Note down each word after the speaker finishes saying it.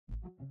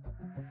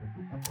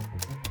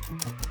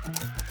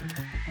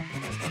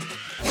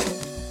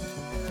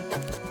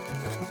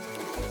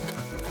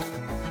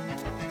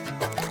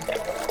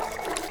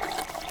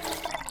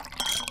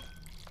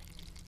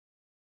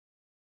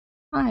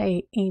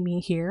Hi, Amy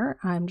here.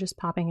 I'm just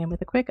popping in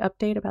with a quick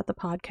update about the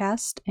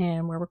podcast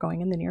and where we're going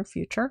in the near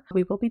future.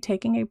 We will be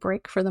taking a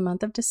break for the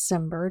month of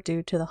December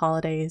due to the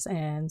holidays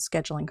and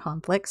scheduling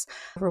conflicts.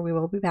 However, we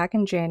will be back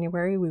in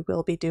January. We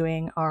will be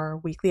doing our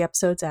weekly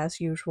episodes as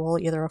usual,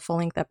 either a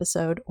full-length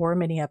episode or a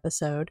mini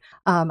episode.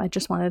 I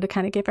just wanted to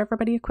kind of give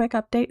everybody a quick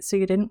update so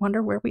you didn't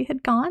wonder where we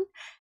had gone,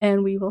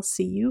 and we will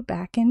see you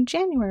back in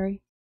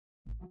January.